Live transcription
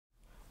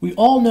We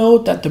all know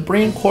that the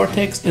brain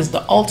cortex is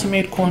the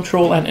ultimate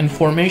control and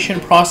information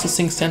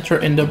processing center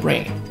in the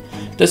brain.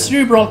 The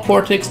cerebral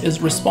cortex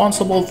is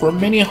responsible for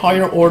many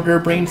higher order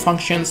brain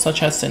functions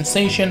such as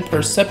sensation,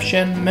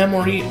 perception,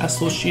 memory,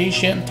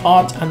 association,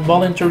 thought, and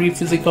voluntary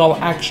physical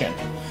action.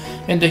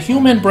 In the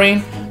human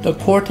brain, the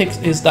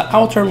cortex is the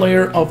outer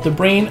layer of the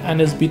brain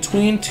and is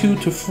between 2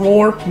 to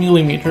 4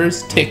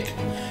 millimeters thick.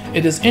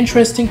 It is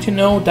interesting to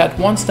know that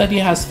one study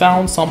has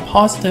found some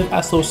positive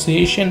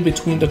association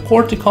between the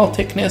cortical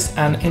thickness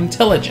and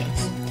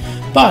intelligence.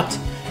 But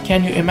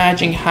can you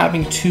imagine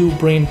having 2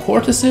 brain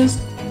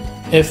cortices?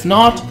 If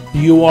not,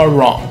 you are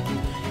wrong.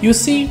 You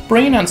see,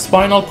 brain and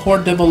spinal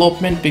cord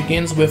development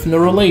begins with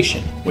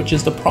neurulation, which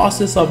is the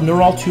process of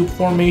neural tube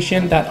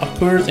formation that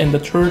occurs in the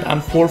 3rd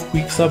and 4th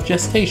weeks of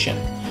gestation.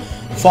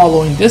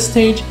 Following this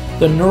stage,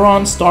 the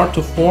neurons start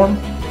to form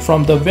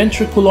from the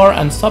ventricular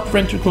and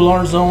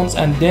subventricular zones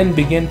and then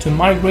begin to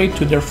migrate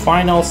to their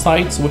final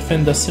sites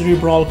within the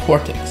cerebral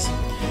cortex.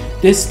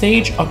 This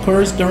stage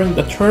occurs during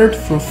the 3rd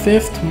through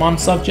 5th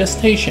months of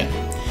gestation.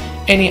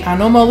 Any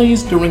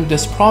anomalies during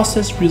this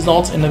process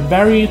results in a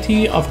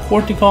variety of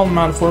cortical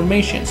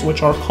malformations,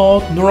 which are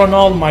called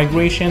neuronal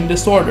migration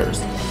disorders.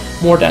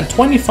 More than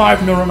 25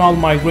 neuronal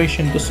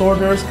migration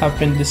disorders have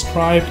been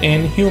described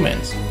in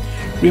humans.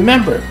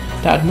 Remember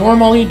that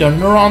normally the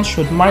neurons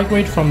should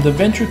migrate from the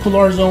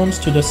ventricular zones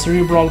to the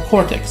cerebral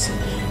cortex.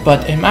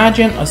 But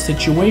imagine a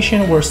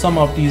situation where some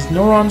of these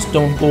neurons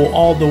don't go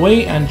all the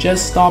way and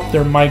just stop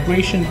their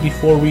migration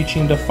before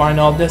reaching the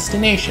final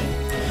destination.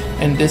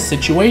 In this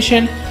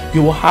situation,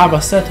 you will have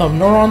a set of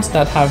neurons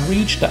that have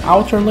reached the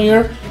outer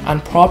layer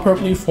and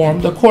properly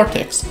formed the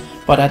cortex.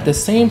 But at the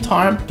same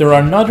time, there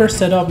are another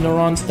set of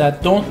neurons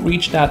that don't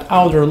reach that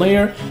outer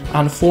layer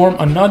and form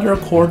another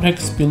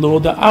cortex below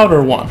the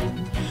outer one.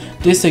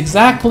 This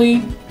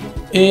exactly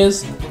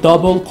is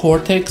double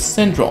cortex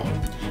syndrome.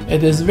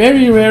 It is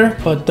very rare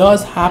but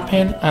does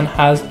happen and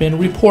has been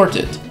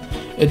reported.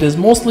 It is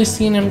mostly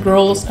seen in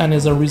girls and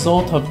is a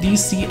result of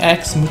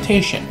DCX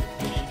mutation.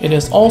 It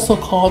is also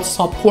called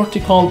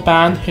subcortical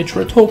band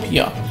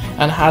heterotopia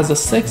and has a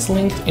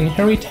sex-linked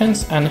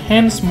inheritance, and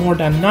hence more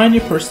than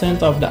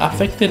 90% of the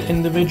affected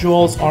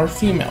individuals are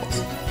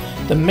females.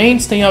 The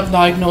mainstay of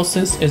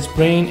diagnosis is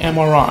brain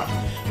MRI,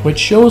 which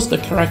shows the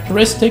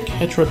characteristic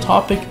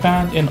heterotopic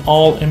band in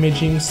all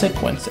imaging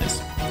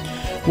sequences.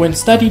 When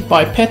studied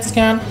by PET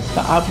scan,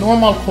 the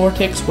abnormal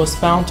cortex was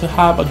found to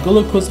have a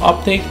glucose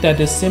uptake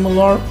that is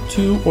similar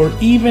to or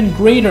even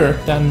greater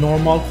than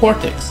normal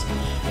cortex.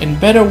 In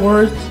better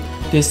words,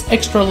 this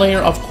extra layer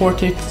of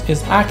cortex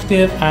is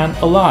active and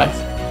alive.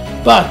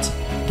 But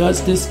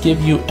does this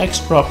give you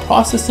extra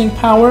processing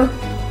power?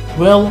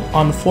 Well,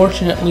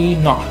 unfortunately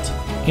not.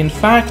 In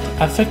fact,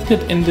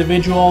 affected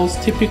individuals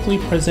typically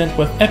present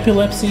with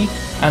epilepsy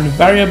and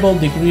variable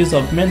degrees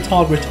of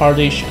mental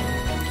retardation.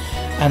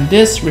 And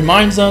this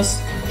reminds us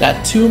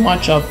that too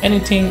much of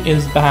anything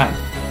is bad,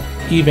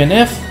 even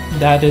if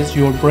that is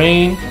your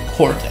brain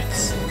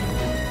cortex.